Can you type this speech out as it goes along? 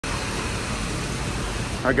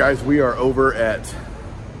All right, guys, we are over at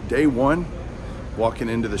day one, walking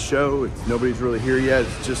into the show. Nobody's really here yet.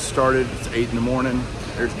 It's just started. It's 8 in the morning.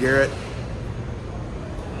 There's Garrett.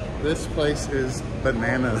 This place is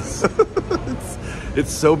bananas.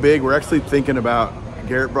 It's so big. We're actually thinking about,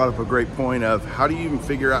 Garrett brought up a great point of how do you even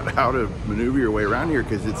figure out how to maneuver your way around here,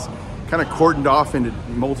 because it's kind of cordoned off into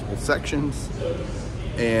multiple sections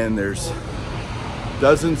and there's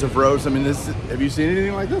dozens of rows. I mean, have you seen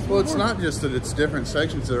anything like this before? Well, it's not just that it's different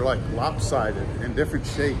sections that are like lopsided in different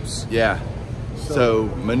shapes. Yeah. So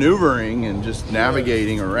maneuvering and just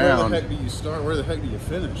navigating around. Where the heck do you start? Where the heck do you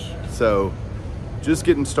finish? So just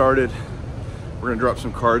getting started. We're gonna drop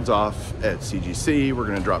some cards off at CGC. We're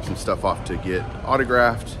gonna drop some stuff off to get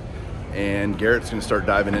autographed. And Garrett's gonna start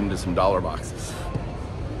diving into some dollar boxes.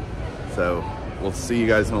 So we'll see you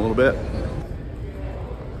guys in a little bit.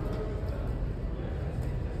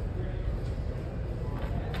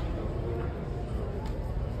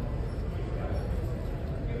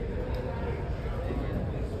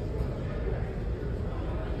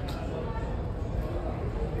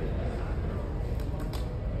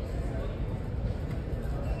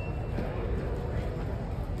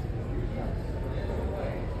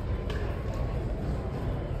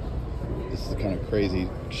 This is the kind of crazy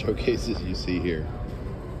showcases you see here.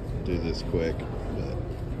 I'll do this quick,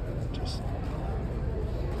 but just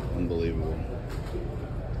unbelievable.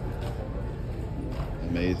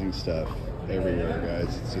 Amazing stuff everywhere,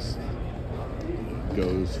 guys. It just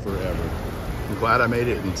goes forever. I'm glad I made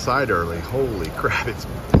it inside early. Holy crap, it's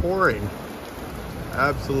pouring.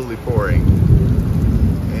 Absolutely pouring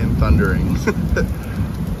and thundering.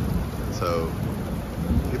 So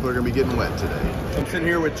people are gonna be getting wet today. I'm sitting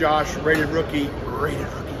here with Josh, rated rookie.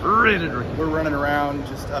 We're running around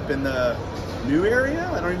just up in the new area.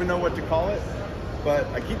 I don't even know what to call it, but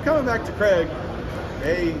I keep coming back to Craig.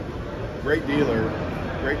 Hey, great dealer,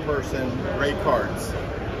 great person, great cards.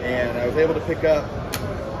 And I was able to pick up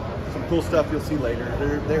some cool stuff you'll see later.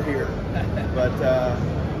 They're here. But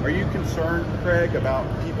are you concerned, Craig, about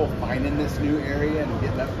people finding this new area and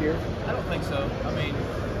getting up here? I don't think so. I mean,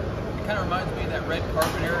 it kind of reminds me of that red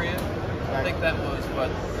carpet area. I think that was, what,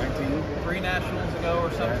 3 nationals ago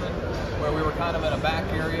or something, where we were kind of in a back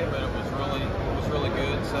area, but it was really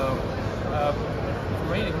good. So for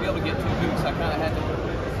me to be able to get 2 booths, I kind of had to,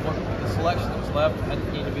 the selection that was left had to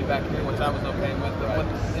need to be back here, which I was okay with. But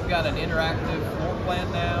they've got an interactive floor plan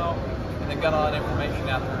now, and they've got a lot of information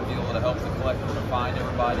out there to be able to help the collector to find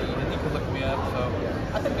everybody, and you can look me up. So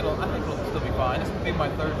I think it'll still be fine. This will be my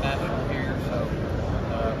 3rd national here, so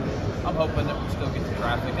I'm hoping that we still get the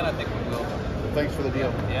traffic, and I think we will. Thanks for the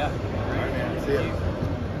deal. Yeah. All right, man. See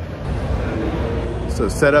you. So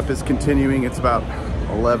setup is continuing. It's about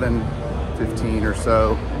 11:15 or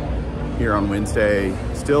so here on Wednesday.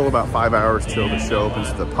 Still about 5 hours till the show opens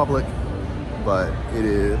to the public, but it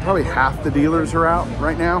is probably half the dealers are out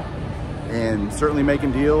right now and certainly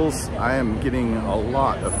making deals. I am getting a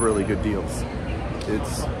lot of really good deals.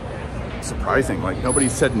 It's surprising, like nobody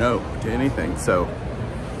said no to anything. So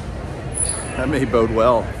that may bode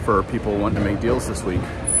well for people wanting to make deals this week.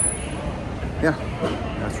 Yeah,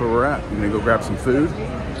 that's where we're at. I'm gonna go grab some food.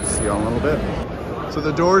 See y'all in a little bit. So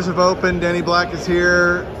the doors have opened. Danny Black is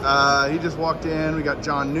here. He just walked in. We got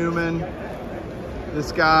John Newman.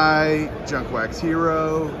 This guy, Junk Wax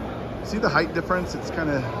Hero. See the height difference? It's kind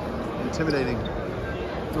of intimidating.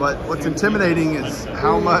 But what's intimidating is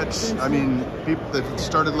how much, I mean, people that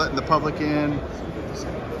started letting the public in,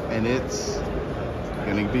 and it's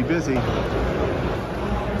gonna be busy.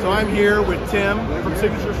 So I'm here with Tim from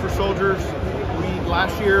Signatures for Soldiers. We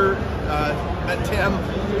last year met Tim,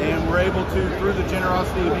 and we're able to, through the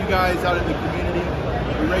generosity of you guys out in the community,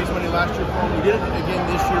 we raised money last year for him. We did it again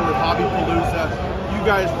this year with Hobby Palooza. You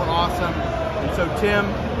guys were awesome. And so Tim,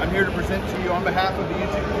 I'm here to present to you on behalf of the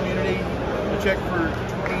YouTube community a check for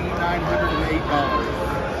 $2,908.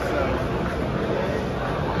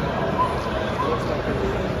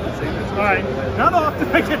 All right, not often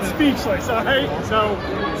I get speechless, all right? So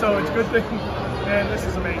it's a good thing, and this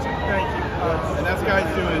is amazing. Thank you. And that's guys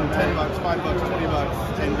doing $10, $5,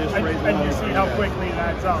 $20, and just raising money. And you see how quickly it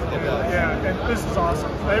adds up. Yeah, and this is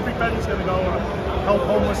awesome. Everybody's going to go help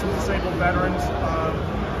homeless and disabled veterans.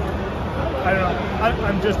 I don't know.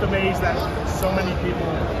 I'm just amazed that so many people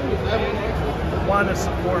want to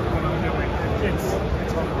support what I'm doing. It's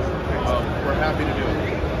humbling. Well, we're happy to do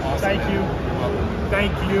it. Awesome. Thank you.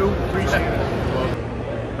 Thank you. Appreciate it.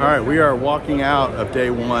 All right, we are walking out of day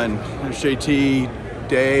one. There's JT,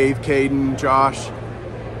 Dave, Caden, Josh.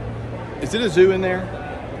 Is it a zoo in there?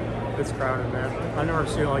 It's crowded, man. I never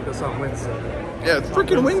seen it like this on Wednesday. Yeah, it's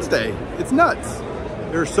freaking Wednesday. It's nuts.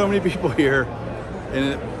 There are so many people here.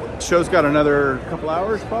 And the show's got another couple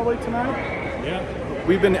hours probably tonight. Yeah.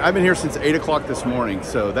 I've been here since 8 o'clock this morning,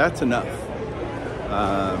 so that's enough.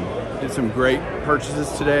 Did some great purchases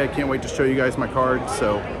today. I can't wait to show you guys my card,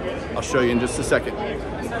 so I'll show you in just a second.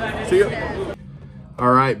 See you.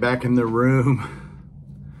 All right, back in the room.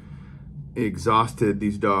 Exhausted.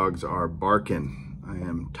 These dogs are barking. I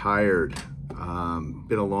am tired.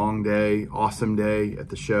 Been a long day, awesome day at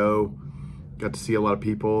the show. Got to see a lot of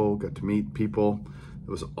people, got to meet people. It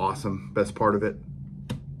was awesome. Best part of it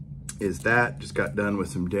is that just got done with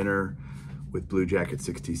some dinner with Blue Jacket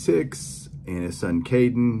 66 and his son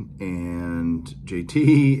Caden and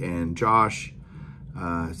JT and Josh.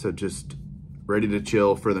 So just ready to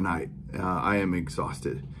chill for the night. I am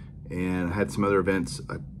exhausted, and I had some other events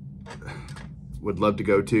I would love to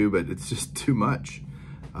go to, but it's just too much.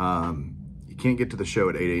 You can't get to the show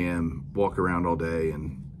at 8 a.m., walk around all day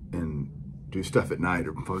and do stuff at night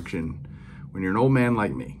or function when you're an old man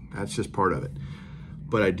like me. That's just part of it.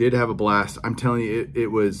 But I did have a blast. I'm telling you, it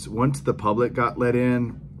was, once the public got let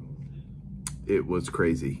in, it was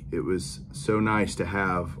crazy. It was so nice to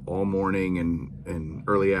have all morning and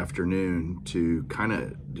early afternoon to kind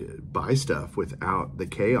of buy stuff without the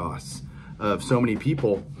chaos of so many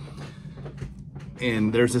people.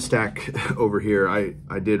 And there's a stack over here.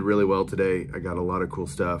 I did really well today. I got a lot of cool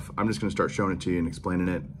stuff. I'm just gonna start showing it to you and explaining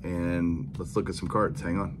it, and let's look at some cards.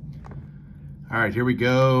 Hang on. All right, here we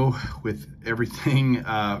go with everything.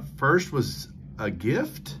 First was a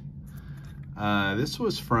gift. This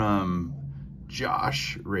was from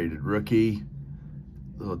Josh, rated rookie.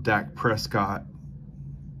 Little Dak Prescott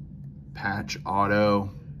patch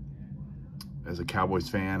auto. As a Cowboys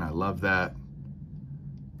fan, I love that.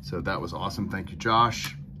 So that was awesome. Thank you,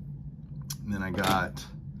 Josh. And then I got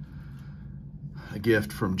a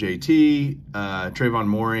gift from JT. Trayvon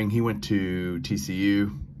Mooring, he went to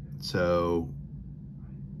TCU. So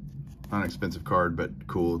not an expensive card, but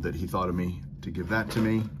cool that he thought of me to give that to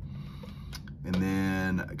me. And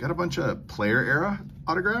then I got a bunch of player era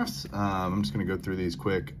autographs. I'm just gonna go through these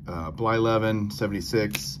quick. Bly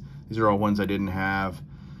 76. These are all ones I didn't have.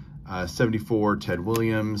 74, Ted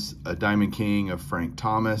Williams, a Diamond King of Frank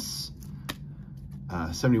Thomas,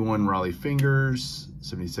 71, Raleigh Fingers,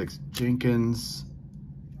 76, Jenkins,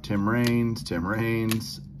 Tim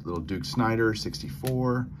Raines, little Duke Snyder,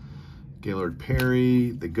 64, Gaylord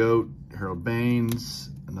Perry, the GOAT, Harold Baines,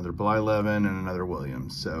 another Bly 11, and another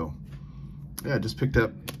Williams. So yeah, just picked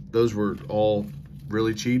up, those were all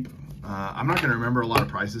really cheap. I'm not gonna remember a lot of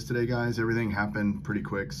prices today, guys. Everything happened pretty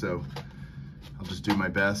quick, so I'll just do my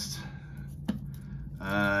best.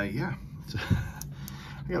 Yeah,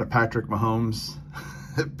 I got a Patrick Mahomes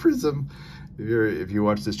Prism. If you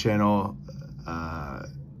watch this channel,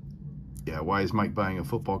 yeah, why is Mike buying a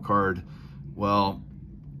football card? Well,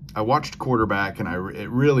 I watched quarterback, and it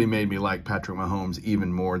really made me like Patrick Mahomes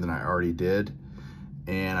even more than I already did.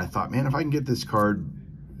 And I thought, man, if I can get this card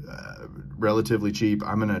relatively cheap,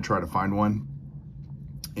 I'm gonna try to find one.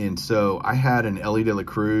 And so I had an Ellie De La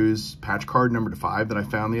Cruz patch card number 5 that I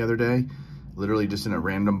found the other day, literally just in a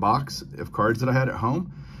random box of cards that I had at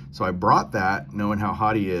home. So I brought that knowing how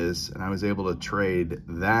hot he is, and I was able to trade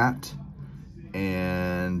that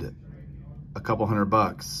and a couple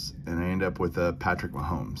 $100, and I end up with a Patrick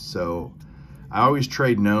Mahomes. So I always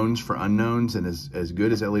trade knowns for unknowns, and as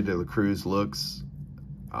good as Ellie De La Cruz looks,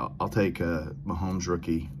 I'll take a Mahomes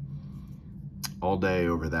rookie all day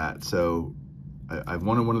over that. So I've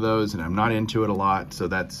wanted one of those, and I'm not into it a lot, so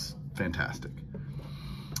that's fantastic.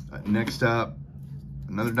 Next up,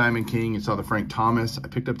 another Diamond King. You saw the Frank Thomas. I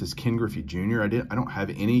picked up this Ken Griffey Jr. I don't have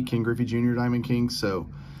any Ken Griffey Jr. Diamond Kings, so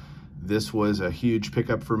this was a huge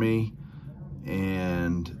pickup for me,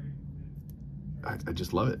 and I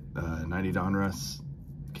just love it. 90 Donruss,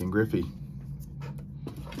 Ken Griffey.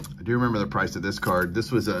 I do remember the price of this card.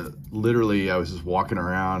 This was literally, I was just walking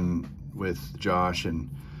around with Josh,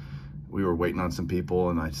 and we were waiting on some people,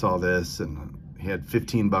 and I saw this, and he had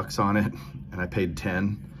 15 bucks on it, and I paid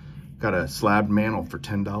 10. Got a slabbed Mantle for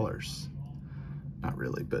 $10. Not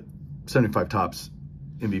really, but 75 tops,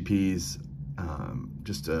 MVPs,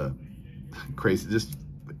 just a crazy, just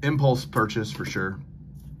impulse purchase for sure.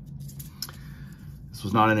 This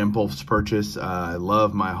was not an impulse purchase. I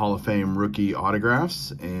love my Hall of Fame rookie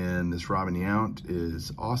autographs, and this Robin Yount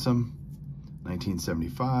is awesome.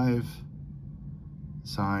 1975.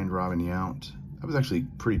 Signed Robin Yount. That was actually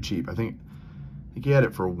pretty cheap. I think he had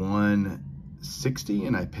it for $160,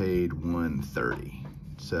 and I paid $130.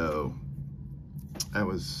 So that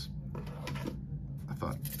was, I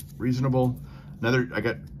thought, reasonable. I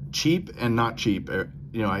got cheap and not cheap.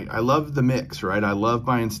 You know, I love the mix, right? I love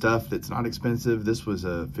buying stuff that's not expensive. This was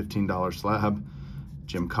a $15 slab.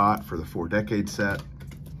 Jim Cott for the 4-decade set.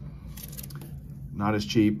 Not as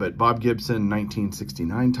cheap, but Bob Gibson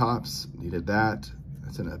 1969 tops, needed that.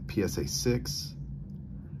 That's in a PSA 6.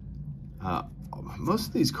 Most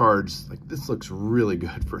of these cards, like this looks really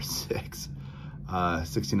good for 6.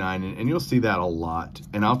 69, and you'll see that a lot.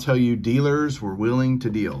 And I'll tell you, dealers were willing to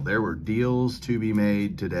deal. There were deals to be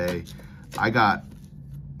made today. I got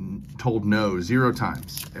told no 0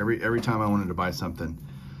 times. Every time I wanted to buy something,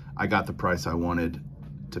 I got the price I wanted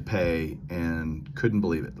to pay and couldn't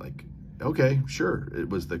believe it. Like, okay, sure. It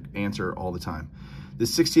was the answer all the time. The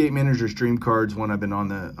 68 Managers Dream Cards, one I've been on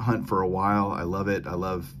the hunt for a while. I love it. I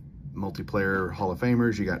love multiplayer Hall of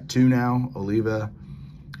Famers. You got 2 now. Oliva,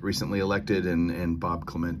 recently elected, and Bob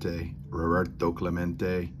Clemente, Roberto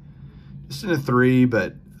Clemente. Just in a 3,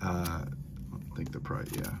 but I don't think the price,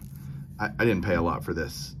 yeah. I didn't pay a lot for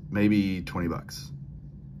this, maybe 20 bucks.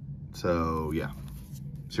 So yeah,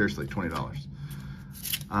 seriously, $20.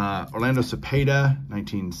 Orlando Cepeda,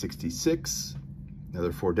 1966.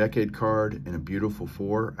 Another 4-decade card in a beautiful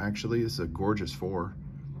 4, actually. This is a gorgeous 4.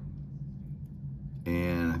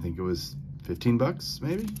 And I think it was 15 bucks,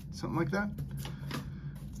 maybe, something like that.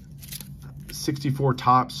 64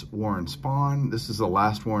 Topps Warren Spahn. This is the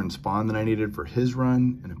last Warren Spahn that I needed for his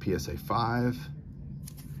run in a PSA 5.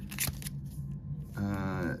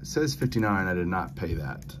 It says 59, I did not pay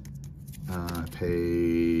that. I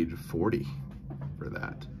paid 40 for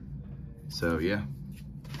that. So yeah.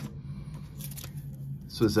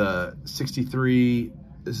 This was a 63,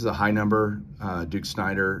 this is a high number, Duke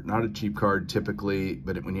Snider. Not a cheap card typically,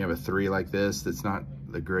 but when you have a 3 like this, that's not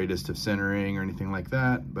the greatest of centering or anything like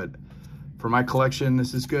that. But for my collection,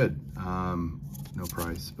 this is good. No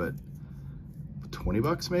price, but 20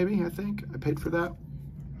 bucks maybe, I think I paid for that.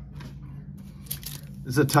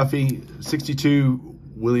 This is a toughie, 62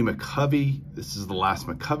 Willie McCovey. This is the last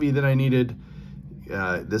McCovey that I needed.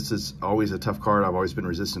 This is always a tough card. I've always been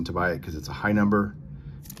resistant to buy it because it's a high number.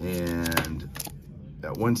 And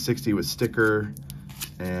that 160 was sticker,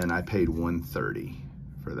 and I paid 130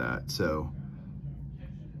 for that. So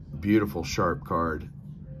beautiful, sharp card.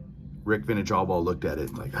 Rick Vintage Allball looked at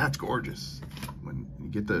it like, that's gorgeous. When you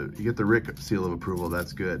get the Rick seal of approval,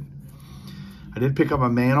 that's good. I did pick up a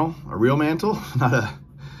Mantle, a real Mantle, not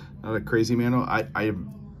a crazy Mantle. I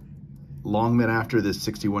long been after this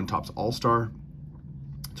 61 Topps All-Star.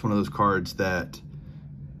 It's one of those cards that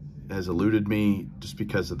has eluded me just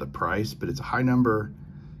because of the price, but it's a high number.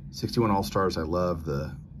 61 All-Stars, I love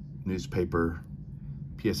the newspaper,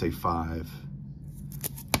 PSA 5,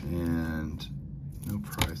 and no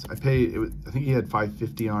price. I paid, I think he had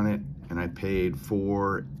 $550 on it, and I paid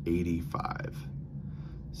 $485.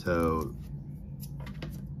 So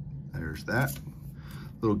there's that.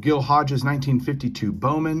 Little Gil Hodges 1952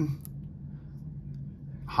 Bowman.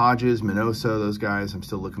 Hodges, Minoso, those guys, I'm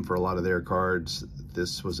still looking for a lot of their cards.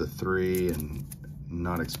 This was a 3 and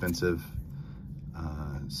not expensive.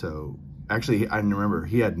 So actually, I remember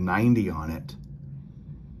he had 90 on it,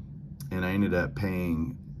 and I ended up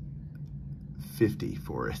paying 50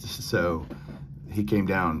 for it. So he came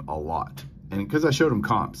down a lot. And because I showed him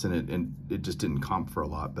comps, and it just didn't comp for a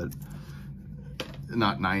lot, but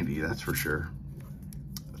not 90, that's for sure.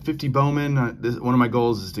 50 Bowman, one of my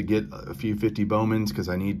goals is to get a few 50 Bowmans because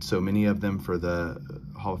I need so many of them for the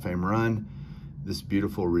Hall of Fame run. This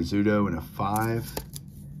beautiful Rizzuto in a 5.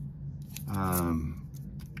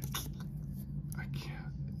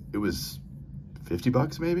 It was 50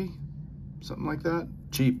 bucks maybe, something like that.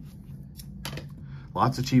 Cheap.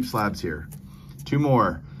 Lots of cheap slabs here. 2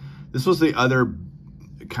 more. This was the other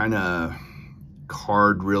kind of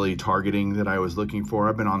card really targeting that I was looking for.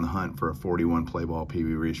 I've been on the hunt for a 41 play ball Pee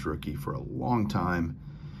Wee Reese rookie for a long time,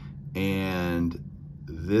 and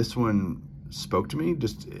this one spoke to me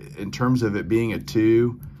just in terms of it being a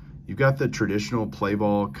 2. You've got the traditional play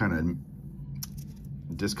ball kind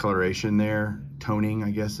of discoloration there, toning,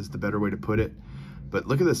 I guess is the better way to put it. But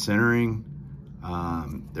look at the centering.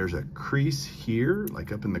 There's a crease here,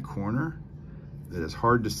 like up in the corner, that is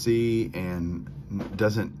hard to see and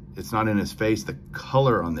it's not in his face. The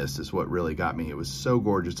color on this is what really got me. It was so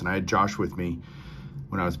gorgeous. And I had Josh with me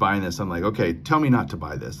when I was buying this. I'm like, okay, tell me not to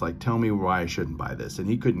buy this. Like, tell me why I shouldn't buy this. And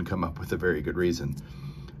he couldn't come up with a very good reason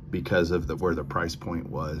because of where the price point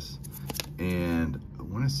was. And I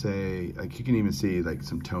want to say, like, you can even see like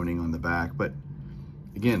some toning on the back, but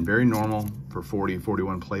again, very normal for 40,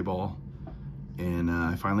 41 play ball. And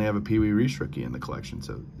I finally have a Pee Wee Reese rookie in the collection.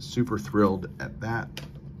 So super thrilled at that.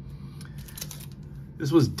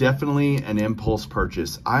 This was definitely an impulse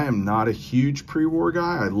purchase. I am not a huge pre-war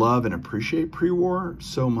guy. I love and appreciate pre-war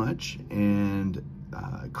so much. And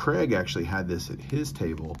Craig actually had this at his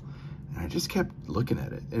table. And And I just kept looking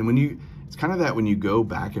at it. And when you, it's kind of that when you go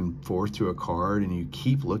back and forth to a card and you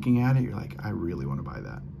keep looking at it, you're like, I really want to buy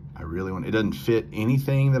that. I really want, it doesn't fit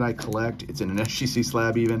anything that I collect. It's in an SGC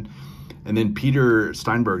slab even. And then Peter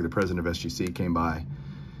Steinberg, the president of SGC, came by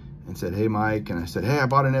and said, hey, Mike. And I said, hey, I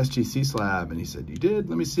bought an SGC slab. And he said, you did?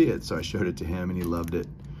 Let me see it. So I showed it to him and he loved it.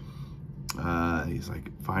 He's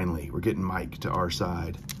like, finally, we're getting Mike to our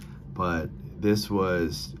side. But this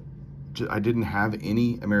was, I didn't have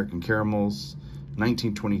any American Caramels.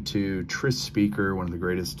 1922, Tris Speaker, one of the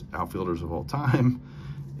greatest outfielders of all time.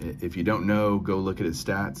 If you don't know, go look at his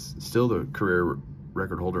stats. Still the career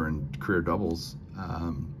record holder in career doubles.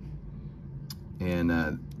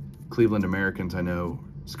 Cleveland Americans, I know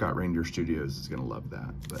Scott Ranger Studios is gonna love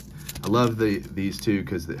that. But I love these two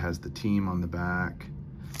because it has the team on the back.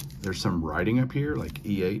 There's some writing up here, like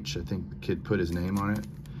EH. I think the kid put his name on it.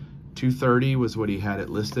 230 was what he had it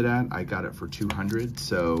listed at. I got it for 200.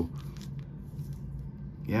 So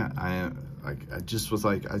yeah, I just was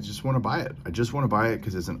like, I just want to buy it. I just want to buy it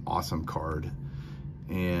because it's an awesome card.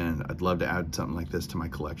 And I'd love to add something like this to my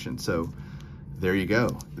collection. So there you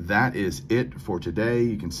go. That is it for today.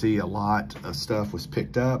 You can see a lot of stuff was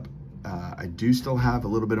picked up. I do still have a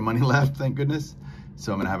little bit of money left, thank goodness.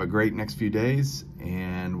 So I'm gonna have a great next few days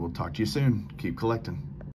and we'll talk to you soon. Keep collecting.